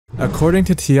According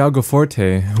to Tiago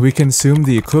Forte, we consume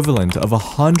the equivalent of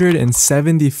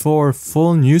 174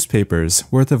 full newspapers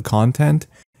worth of content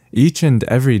each and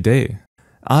every day.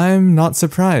 I'm not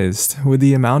surprised. With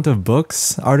the amount of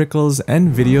books, articles,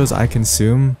 and videos I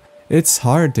consume, it's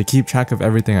hard to keep track of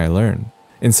everything I learn.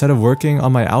 Instead of working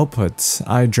on my outputs,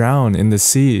 I drown in the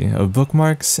sea of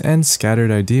bookmarks and scattered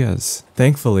ideas.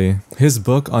 Thankfully, his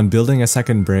book on building a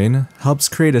second brain helps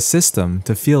create a system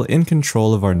to feel in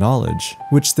control of our knowledge,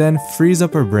 which then frees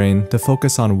up our brain to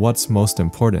focus on what's most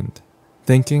important: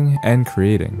 thinking and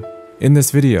creating. In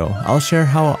this video, I'll share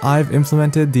how I've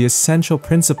implemented the essential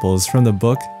principles from the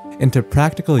book into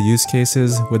practical use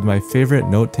cases with my favorite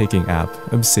note-taking app,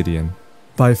 Obsidian.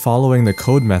 By following the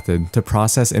code method to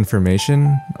process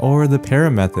information, or the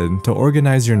para method to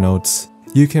organize your notes,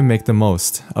 you can make the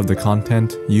most of the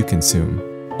content you consume.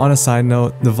 On a side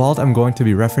note, the vault I'm going to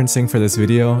be referencing for this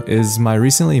video is my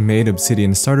recently made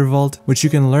Obsidian starter vault, which you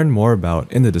can learn more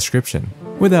about in the description.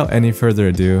 Without any further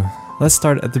ado, let's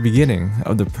start at the beginning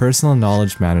of the personal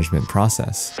knowledge management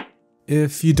process.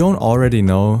 If you don't already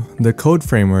know, the code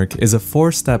framework is a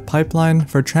 4-step pipeline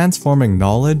for transforming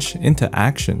knowledge into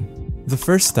action. The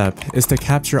first step is to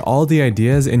capture all the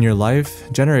ideas in your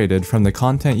life generated from the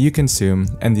content you consume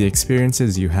and the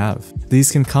experiences you have.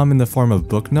 These can come in the form of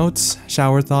book notes,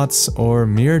 shower thoughts, or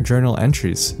mere journal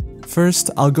entries.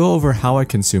 First, I'll go over how I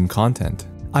consume content.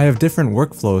 I have different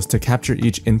workflows to capture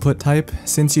each input type,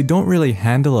 since you don't really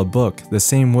handle a book the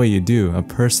same way you do a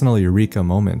personal eureka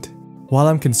moment. While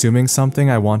I'm consuming something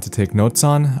I want to take notes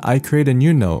on, I create a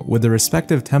new note with the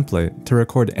respective template to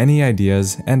record any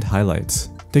ideas and highlights.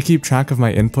 To keep track of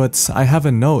my inputs, I have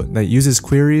a note that uses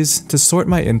queries to sort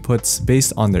my inputs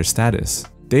based on their status.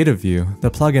 DataView,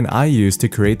 the plugin I use to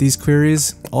create these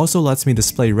queries, also lets me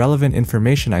display relevant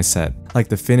information I set, like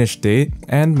the finished date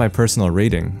and my personal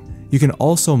rating. You can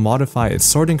also modify its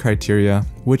sorting criteria,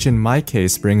 which in my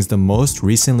case brings the most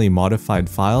recently modified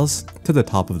files to the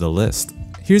top of the list.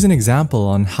 Here's an example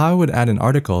on how I would add an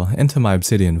article into my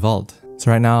Obsidian vault. So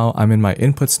right now I'm in my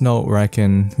inputs note where I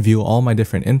can view all my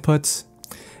different inputs.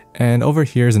 And over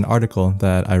here is an article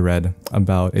that I read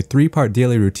about a 3-part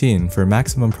daily routine for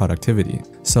maximum productivity.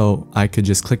 So I could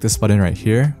just click this button right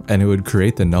here and it would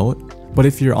create the note. But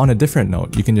if you're on a different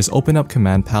note, you can just open up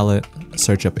command palette,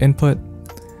 search up input,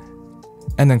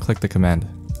 and then click the command.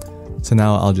 So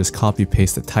now I'll just copy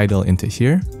paste the title into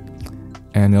here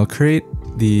and it'll create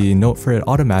the note for it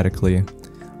automatically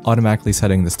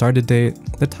setting the started date,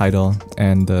 the title,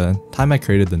 and the time I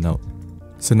created the note.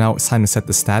 So now it's time to set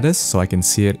the status so I can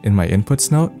see it in my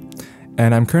inputs note,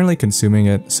 and I'm currently consuming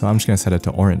it, so I'm just going to set it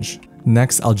to orange.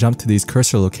 Next, I'll jump to these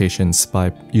cursor locations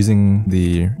by using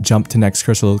the jump to next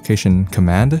cursor location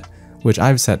command, which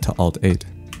I've set to Alt-8.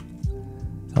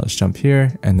 I'll just jump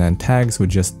here, and then tags would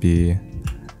just be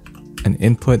an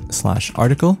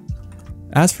input/article.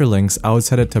 As for links, I would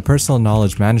set it to personal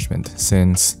knowledge management,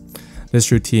 since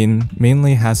this routine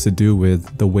mainly has to do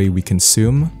with the way we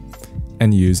consume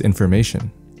and use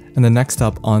information. And the next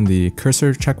up on the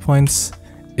cursor checkpoints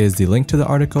is the link to the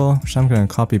article, which I'm going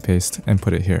to copy paste and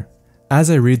put it here. As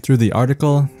I read through the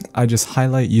article, I just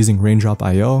highlight using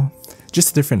raindrop.io,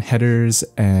 just different headers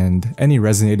and any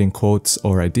resonating quotes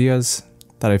or ideas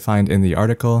that I find in the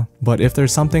article. But if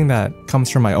there's something that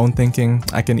comes from my own thinking,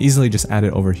 I can easily just add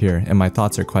it over here in my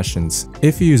thoughts or questions.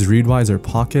 If you use Readwise or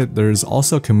Pocket, there's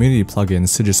also community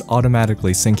plugins to just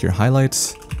automatically sync your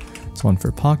highlights. There's one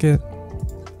for Pocket,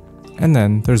 and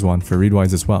then there's one for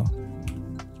Readwise as well.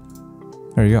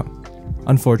 There you go.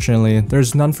 Unfortunately,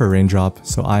 there's none for Raindrop,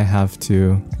 so I have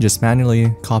to just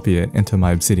manually copy it into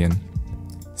my Obsidian.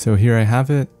 So here I have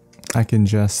it. I can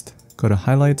just go to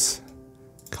Highlights,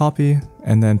 copy,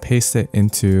 and then paste it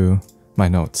into my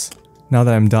notes. Now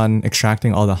that I'm done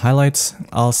extracting all the highlights,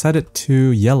 I'll set it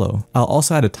to yellow. I'll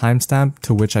also add a timestamp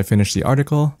to which I finished the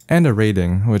article, and a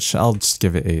rating, which I'll just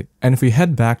give it 8. And if we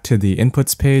head back to the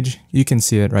inputs page, you can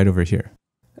see it right over here.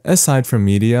 Aside from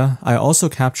media, I also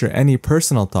capture any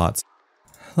personal thoughts.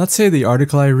 Let's say the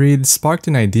article I read sparked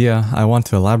an idea I want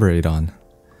to elaborate on.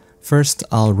 First,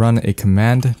 I'll run a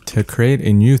command to create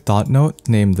a new thought note,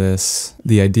 name this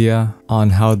the idea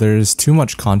on how there's too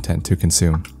much content to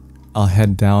consume. I'll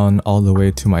head down all the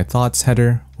way to my thoughts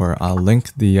header where I'll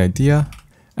link the idea,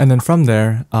 and then from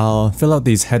there, I'll fill out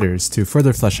these headers to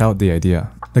further flesh out the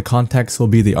idea. The context will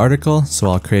be the article, so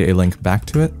I'll create a link back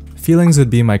to it. Feelings would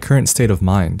be my current state of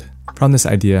mind. From this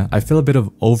idea, I feel a bit of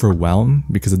overwhelm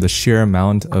because of the sheer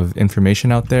amount of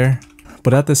information out there.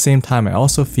 But at the same time, I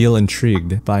also feel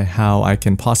intrigued by how I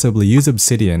can possibly use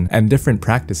Obsidian and different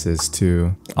practices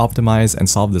to optimize and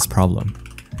solve this problem.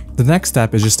 The next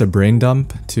step is just a brain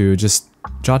dump to just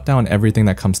Jot down everything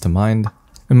that comes to mind.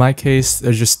 In my case,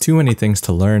 there's just too many things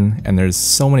to learn and there's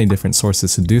so many different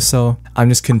sources to do so. I'm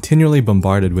just continually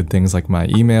bombarded with things like my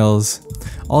emails,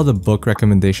 all the book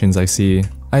recommendations I see.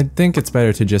 I think it's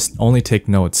better to just only take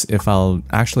notes if I'll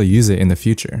actually use it in the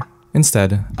future.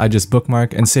 Instead, I just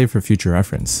bookmark and save for future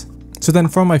reference. So then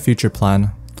for my future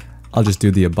plan, I'll just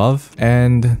do the above,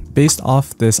 and based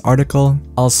off this article,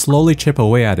 I'll slowly chip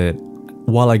away at it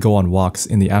while I go on walks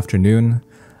in the afternoon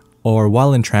or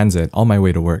while in transit on my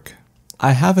way to work.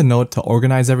 I have a note to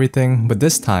organize everything, but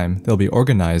this time they'll be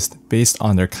organized based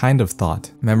on their kind of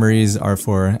thought. Memories are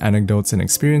for anecdotes and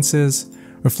experiences,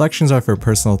 reflections are for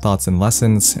personal thoughts and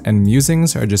lessons, and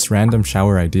musings are just random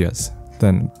shower ideas.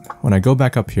 Then, when I go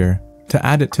back up here, to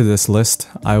add it to this list,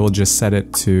 I will just set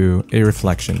it to a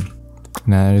reflection.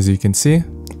 Now, as you can see,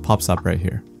 it pops up right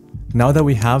here. Now that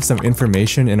we have some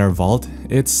information in our vault,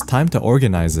 it's time to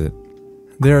organize it.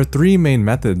 There are 3 main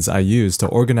methods I use to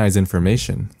organize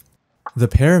information. The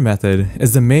pair method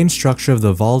is the main structure of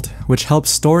the vault, which helps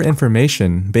store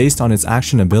information based on its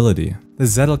actionability. The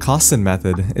Zettelkasten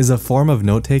method is a form of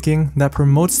note-taking that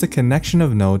promotes the connection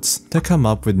of notes to come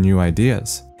up with new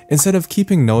ideas. Instead of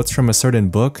keeping notes from a certain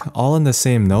book all in the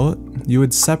same note, you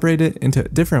would separate it into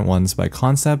different ones by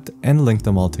concept and link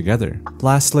them all together.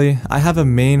 Lastly, I have a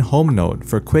main home note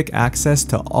for quick access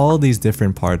to all these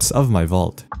different parts of my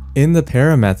vault. In the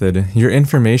para method, your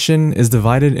information is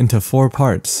divided into 4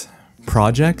 parts: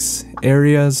 projects,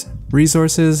 areas,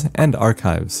 resources, and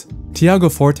archives. Tiago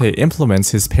Forte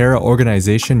implements his para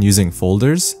organization using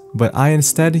folders, but I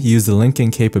instead use the linking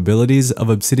capabilities of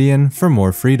Obsidian for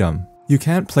more freedom. You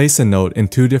can't place a note in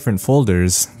 2 different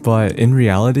folders, but in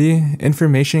reality,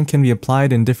 information can be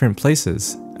applied in different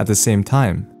places at the same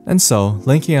time, and so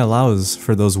linking allows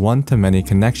for those one-to-many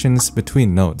connections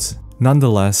between notes.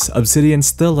 Nonetheless, Obsidian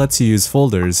still lets you use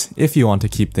folders if you want to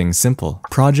keep things simple.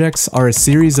 Projects are a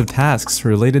series of tasks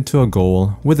related to a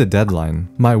goal with a deadline.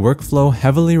 My workflow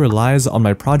heavily relies on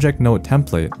my project note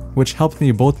template, which helped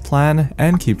me both plan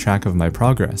and keep track of my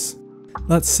progress.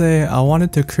 Let's say I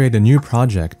wanted to create a new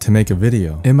project to make a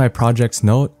video. In my projects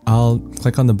note, I'll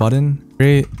click on the button,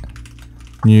 create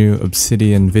new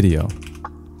Obsidian video.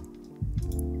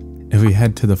 If we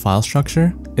head to the file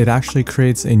structure, it actually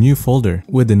creates a new folder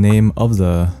with the name of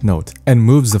the note and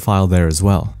moves the file there as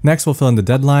well. Next, we'll fill in the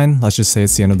deadline. Let's just say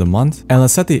it's the end of the month, and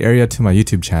let's set the area to my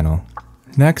YouTube channel.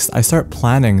 Next, I start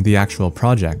planning the actual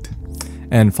project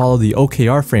and follow the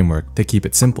OKR framework to keep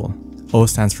it simple. O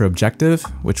stands for objective,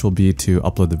 which will be to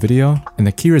upload the video, and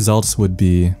the key results would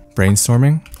be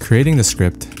brainstorming, creating the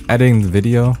script, editing the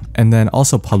video, and then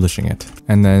also publishing it.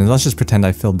 And then let's just pretend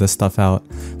I filled this stuff out.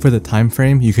 For the time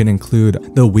frame, you can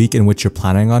include the week in which you're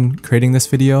planning on creating this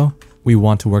video. We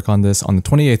want to work on this on the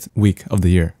 28th week of the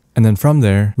year. And then from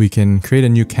there, we can create a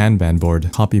new Kanban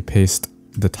board, copy paste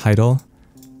the title,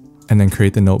 and then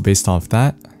create the note based off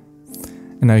that.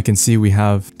 And now you can see we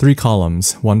have 3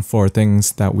 columns, one for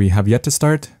things that we have yet to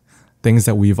start, things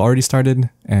that we've already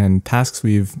started, and tasks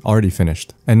we've already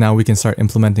finished. And now we can start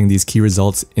implementing these key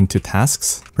results into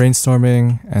tasks,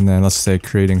 brainstorming, and then let's say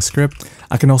creating script.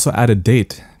 I can also add a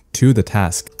date to the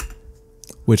task,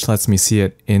 which lets me see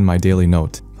it in my daily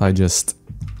note. If I just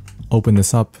open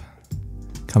this up,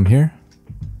 come here,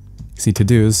 see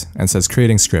to-dos, and it says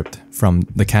creating script from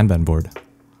the Kanban board.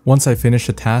 Once I finish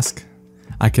a task,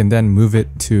 I can then move it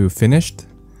to finished,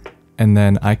 and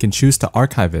then I can choose to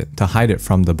archive it to hide it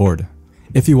from the board.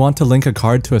 If you want to link a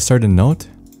card to a certain note,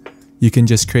 you can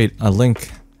just create a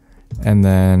link and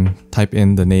then type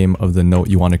in the name of the note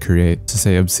you want to create, to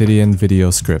say Obsidian video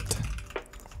script.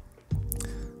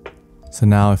 So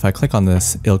now if I click on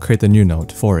this, it'll create the new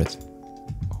note for it.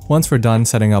 Once we're done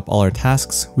setting up all our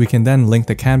tasks, we can then link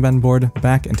the Kanban board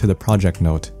back into the project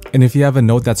note. And if you have a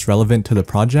note that's relevant to the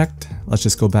project, let's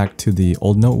just go back to the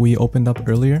old note we opened up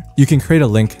earlier. You can create a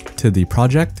link to the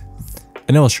project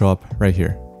and it will show up right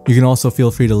here. You can also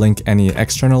feel free to link any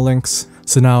external links.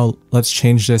 So now let's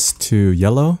change this to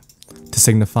yellow to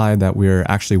signify that we're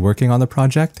actually working on the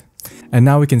project. And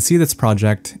now we can see this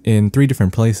project in 3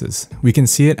 different places. We can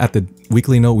see it at the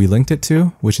weekly note we linked it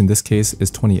to, which in this case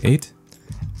is 28.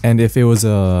 And if it was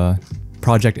a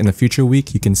project in the future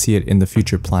week, you can see it in the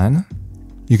future plan.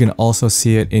 You can also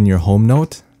see it in your home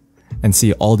note and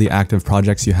see all the active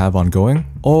projects you have ongoing,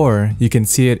 or you can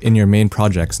see it in your main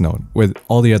projects note with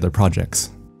all the other projects.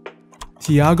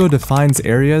 Tiago defines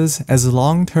areas as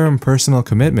long-term personal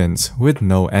commitments with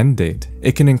no end date.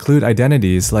 It can include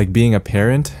identities like being a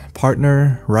parent,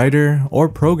 partner, writer, or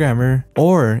programmer,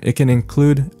 or it can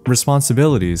include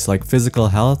responsibilities like physical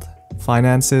health,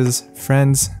 finances,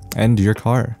 friends, and your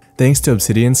car. Thanks to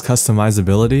Obsidian's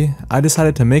customizability, I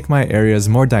decided to make my areas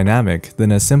more dynamic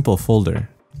than a simple folder.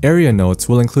 Area notes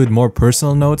will include more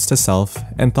personal notes to self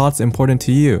and thoughts important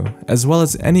to you, as well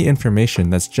as any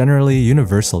information that's generally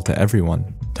universal to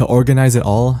everyone. To organize it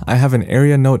all, I have an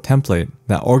area note template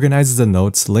that organizes the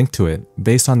notes linked to it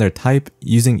based on their type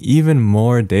using even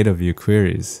more data view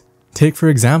queries. Take for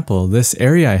example this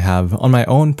area I have on my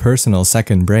own personal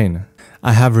second brain.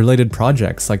 I have related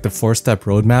projects like the 4-step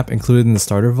roadmap included in the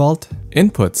starter vault,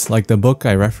 inputs like the book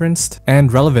I referenced,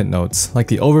 and relevant notes like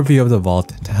the overview of the vault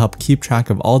to help keep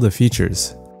track of all the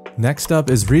features. Next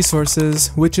up is resources,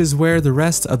 which is where the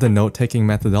rest of the note-taking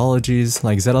methodologies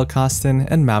like Zettelkasten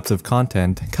and maps of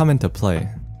content come into play.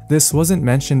 This wasn't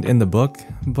mentioned in the book,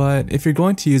 but if you're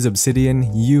going to use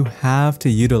Obsidian, you have to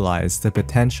utilize the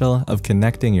potential of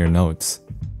connecting your notes.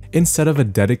 Instead of a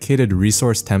dedicated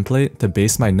resource template to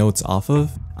base my notes off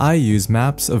of, I use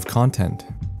maps of content.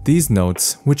 These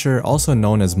notes, which are also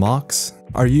known as mocks,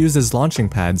 are used as launching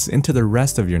pads into the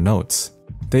rest of your notes.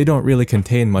 They don't really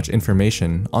contain much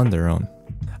information on their own.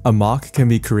 A mock can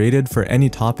be created for any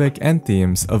topic and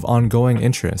themes of ongoing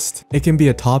interest. It can be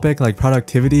a topic like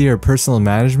productivity or personal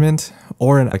management,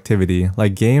 or an activity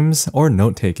like games or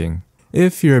note-taking.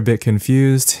 If you're a bit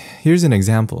confused, here's an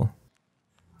example.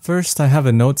 First, I have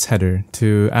a notes header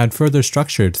to add further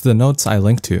structure to the notes I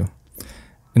link to.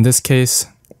 In this case,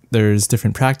 there's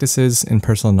different practices in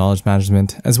personal knowledge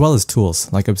management as well as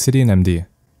tools like obsidian.md.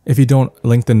 If you don't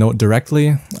link the note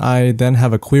directly, I then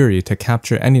have a query to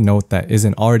capture any note that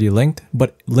isn't already linked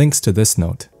but links to this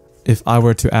note. If I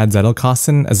were to add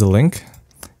Zettelkasten as a link,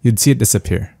 you'd see it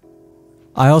disappear.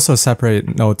 I also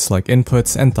separate notes like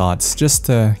inputs and thoughts just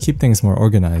to keep things more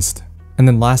organized. And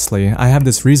then lastly, I have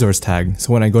this resource tag,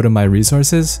 so when I go to my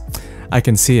resources, I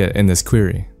can see it in this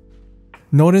query.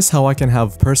 Notice how I can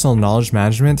have personal knowledge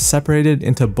management separated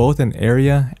into both an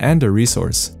area and a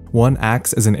resource. One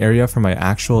acts as an area for my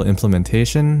actual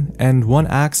implementation, and one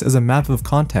acts as a map of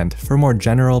content for more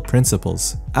general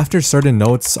principles. After certain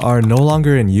notes are no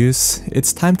longer in use,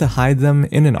 it's time to hide them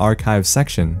in an archive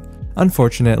section.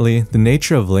 Unfortunately, the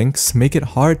nature of links make it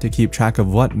hard to keep track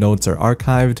of what notes are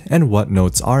archived and what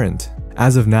notes aren't.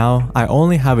 As of now, I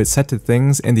only have it set to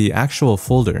things in the actual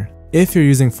folder. If you're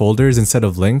using folders instead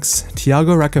of links,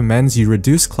 Tiago recommends you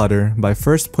reduce clutter by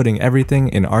first putting everything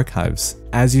in archives.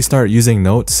 As you start using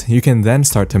notes, you can then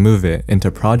start to move it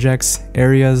into projects,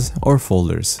 areas, or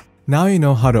folders. Now you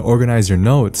know how to organize your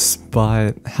notes,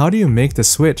 but how do you make the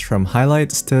switch from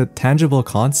highlights to tangible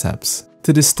concepts?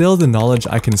 To distill the knowledge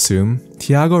I consume,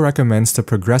 Tiago recommends to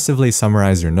progressively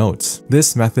summarize your notes.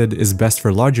 This method is best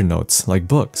for larger notes, like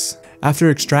books.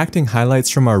 After extracting highlights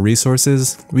from our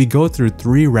resources, we go through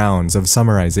 3 rounds of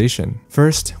summarization.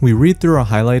 First, we read through our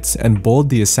highlights and bold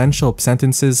the essential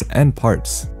sentences and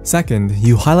parts. Second,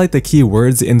 you highlight the key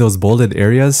words in those bolded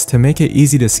areas to make it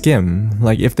easy to skim,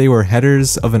 like if they were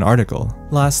headers of an article.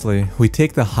 Lastly, we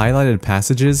take the highlighted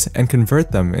passages and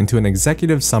convert them into an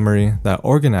executive summary that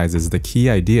organizes the key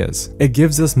ideas. It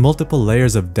gives us multiple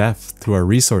layers of depth through our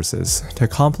resources to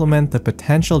complement the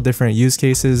potential different use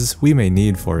cases we may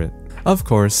need for it. Of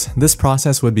course, this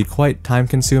process would be quite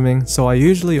time-consuming, so I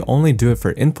usually only do it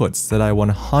for inputs that I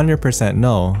 100%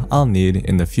 know I'll need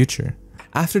in the future.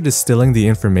 After distilling the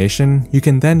information, you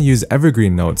can then use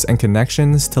evergreen notes and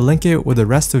connections to link it with the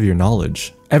rest of your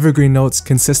knowledge. Evergreen notes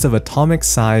consist of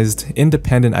atomic-sized,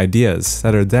 independent ideas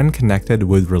that are then connected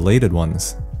with related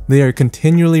ones. They are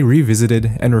continually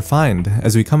revisited and refined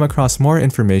as we come across more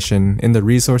information in the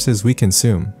resources we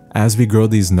consume. As we grow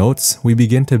these notes, we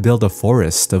begin to build a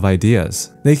forest of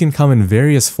ideas. They can come in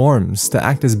various forms to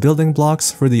act as building blocks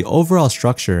for the overall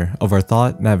structure of our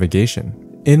thought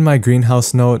navigation. In my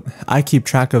greenhouse note, I keep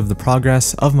track of the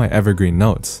progress of my evergreen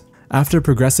notes. After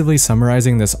progressively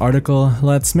summarizing this article,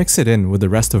 let's mix it in with the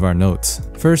rest of our notes.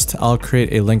 First, I'll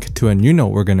create a link to a new note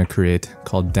we're going to create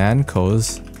called Dan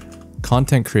Koh's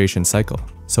Content Creation Cycle.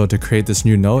 So to create this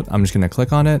new note, I'm just going to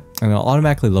click on it and it'll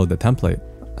automatically load the template.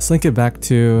 Let's link it back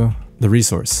to the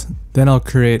resource. Then I'll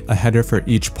create a header for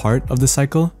each part of the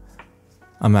cycle.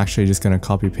 I'm actually just going to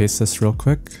copy paste this real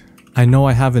quick. I know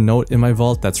I have a note in my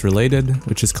vault that's related,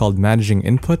 which is called Managing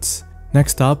Inputs.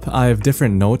 Next up, I have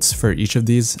different notes for each of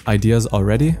these ideas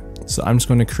already, so I'm just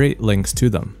going to create links to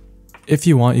them. If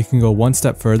you want, you can go one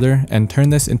step further and turn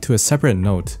this into a separate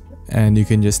note, and you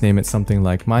can just name it something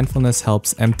like Mindfulness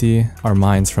helps empty our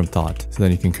minds from thought. So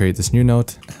then you can create this new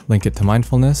note, link it to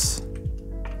mindfulness,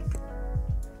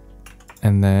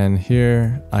 and then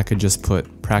here I could just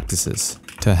put practices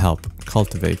to help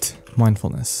cultivate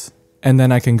mindfulness. And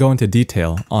then I can go into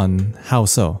detail on how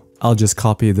so. I'll just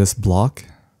copy this block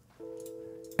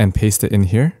and paste it in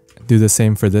here. do the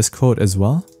same for this quote as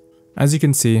well. As you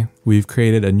can see, we've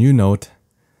created a new note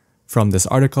from this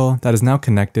article that is now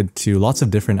connected to lots of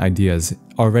different ideas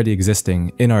already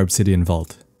existing in our Obsidian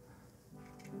vault.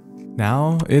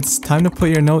 Now, it's time to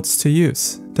put your notes to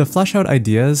use. To flesh out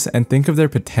ideas and think of their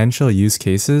potential use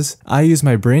cases, I use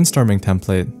my brainstorming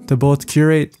template to both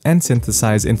curate and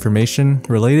synthesize information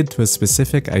related to a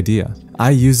specific idea. I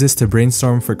use this to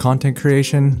brainstorm for content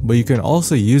creation, but you can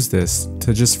also use this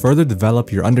to just further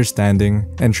develop your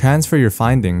understanding and transfer your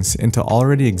findings into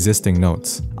already existing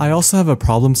notes. I also have a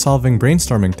problem-solving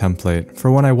brainstorming template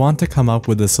for when I want to come up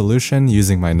with a solution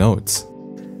using my notes.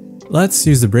 Let's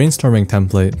use the brainstorming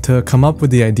template to come up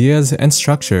with the ideas and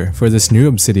structure for this new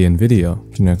Obsidian video.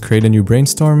 Create a new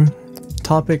brainstorm.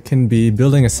 Topic can be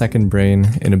building a second brain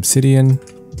in Obsidian.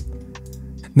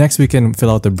 Next, we can fill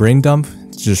out the brain dump,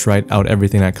 just write out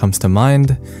everything that comes to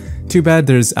mind. Too bad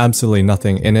there's absolutely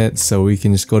nothing in it, so we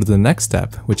can just go to the next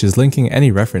step, which is linking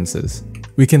any references.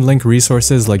 We can link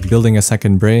resources like Building a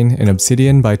Second Brain in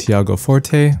Obsidian by Tiago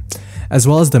Forte, as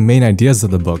well as the main ideas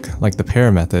of the book, like the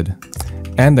pair method,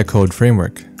 and the code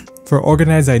framework. For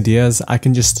organized ideas, I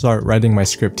can just start writing my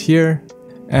script here,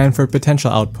 and for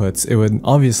potential outputs, it would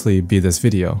obviously be this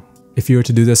video. If you were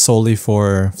to do this solely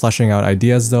for fleshing out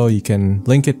ideas though, you can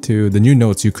link it to the new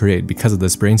notes you create because of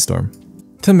this brainstorm.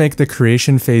 To make the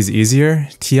creation phase easier,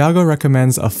 Tiago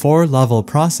recommends a 4-level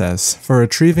process for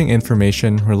retrieving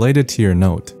information related to your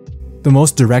note. The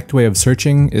most direct way of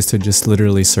searching is to just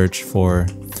literally search for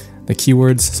the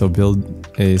keywords, so build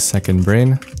a second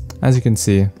brain. As you can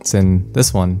see, it's in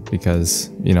this one because,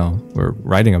 we're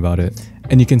writing about it.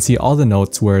 And you can see all the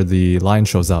notes where the line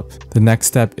shows up. The next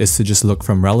step is to just look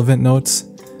from relevant notes.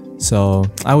 So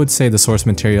I would say the source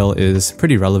material is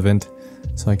pretty relevant.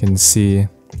 So I can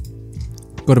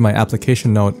go to my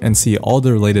application note and see all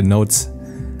the related notes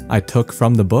I took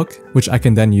from the book, which I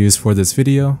can then use for this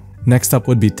video. Next up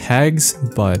would be tags,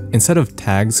 but instead of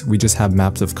tags, we just have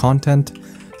maps of content.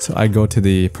 So I go to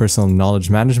the personal knowledge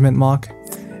management mock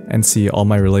and see all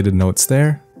my related notes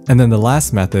there. And then the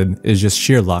last method is just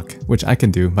sheer luck, which I can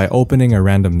do by opening a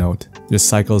random note. Just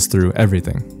cycles through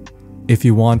everything. If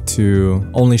you want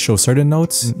to only show certain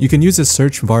notes, you can use the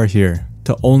search bar here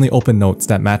to only open notes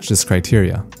that match this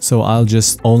criteria. So I'll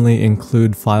just only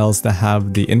include files that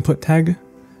have the input tag,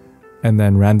 and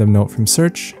then random note from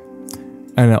search,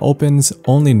 and it opens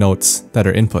only notes that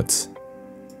are inputs.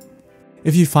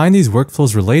 If you find these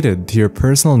workflows related to your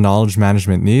personal knowledge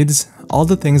management needs, all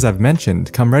the things I've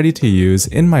mentioned come ready to use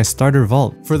in my starter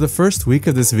vault. For the first week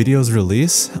of this video's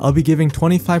release, I'll be giving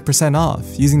 25%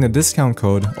 off using the discount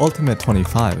code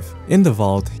ULTIMATE25. In the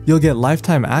vault, you'll get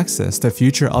lifetime access to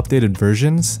future updated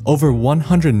versions, over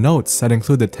 100 notes that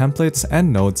include the templates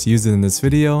and notes used in this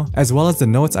video, as well as the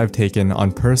notes I've taken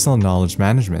on personal knowledge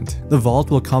management. The vault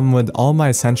will come with all my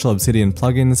essential Obsidian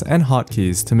plugins and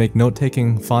hotkeys to make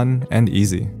note-taking fun and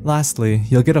easy. Lastly,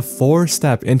 you'll get a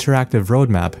 4-step interactive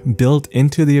roadmap built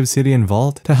into the Obsidian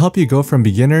vault to help you go from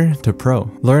beginner to pro.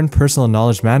 Learn personal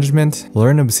knowledge management,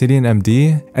 learn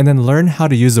obsidian.md, and then learn how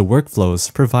to use the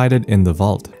workflows provided in the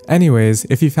vault. Anyways,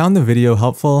 if you found the video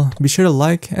helpful, be sure to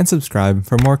like and subscribe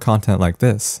for more content like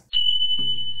this.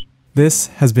 This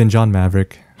has been John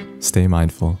Maverick. Stay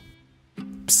mindful.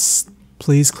 Psst,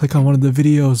 please click on one of the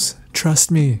videos.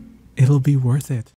 Trust me, it'll be worth it.